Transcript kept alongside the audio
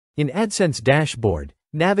In AdSense dashboard,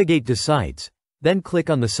 navigate to Sites, then click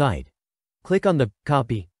on the site. Click on the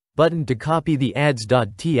Copy button to copy the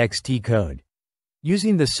Ads.txt code.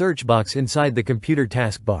 Using the search box inside the computer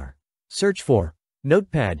taskbar, search for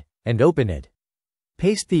Notepad and open it.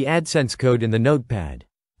 Paste the AdSense code in the notepad.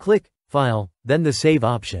 Click File, then the Save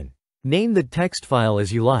option. Name the text file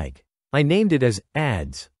as you like. I named it as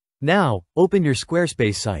Ads. Now, open your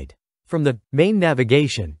Squarespace site. From the main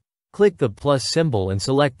navigation, click the plus symbol and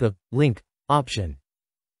select the Link option.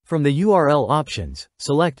 From the URL options,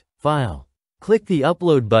 select File. Click the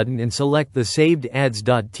Upload button and select the saved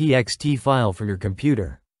Ads.txt file from your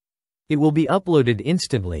computer. It will be uploaded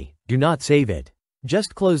instantly, do not save it.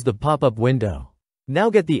 Just close the pop-up window.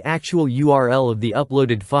 Now get the actual URL of the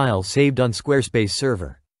uploaded file saved on Squarespace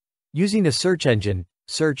server. Using a search engine,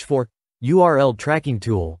 search for URL tracking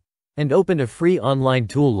tool, and open a free online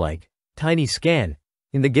tool like TinyScan.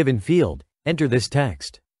 In the given field, enter this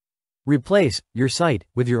text. Replace your site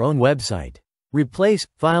with your own website. Replace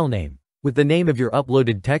file name with the name of your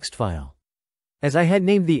uploaded text file. As I had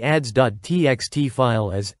named the Ads.txt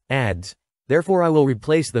file as Ads, therefore I will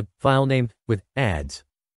replace the file name with Ads.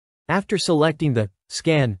 After selecting the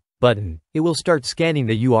Scan button, it will start scanning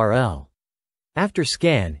the URL. After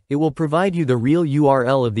scan, it will provide you the real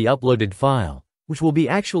URL of the uploaded file, which will be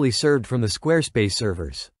actually served from the Squarespace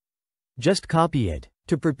servers. Just copy it.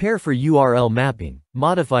 To prepare for URL mapping,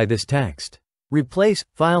 modify this text. Replace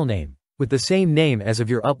file name with the same name as of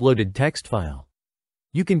your uploaded text file.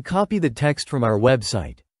 You can copy the text from our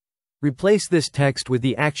website. Replace this text with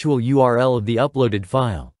the actual URL of the uploaded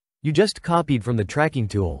file you just copied from the tracking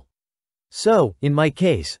tool. So, in my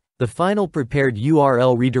case, the final prepared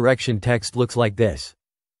URL redirection text looks like this.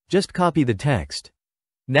 Just copy the text.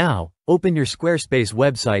 Now, open your Squarespace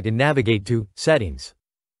website and navigate to Settings.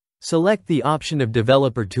 Select the option of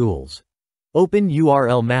Developer Tools. Open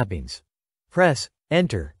URL Mappings. Press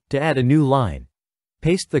Enter to add a new line.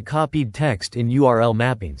 Paste the copied text in URL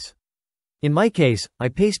Mappings. In my case, I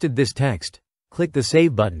pasted this text. Click the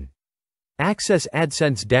Save button. Access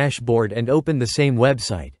AdSense dashboard and open the same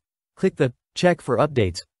website. Click the Check for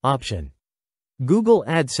Updates option. Google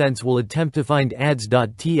AdSense will attempt to find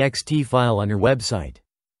Ads.txt file on your website.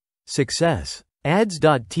 Success.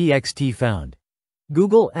 Ads.txt found.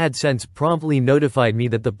 Google AdSense promptly notified me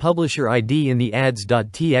that the publisher ID in the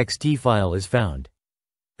Ads.txt file is found.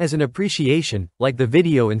 As an appreciation, like the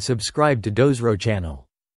video and subscribe to Dozro channel.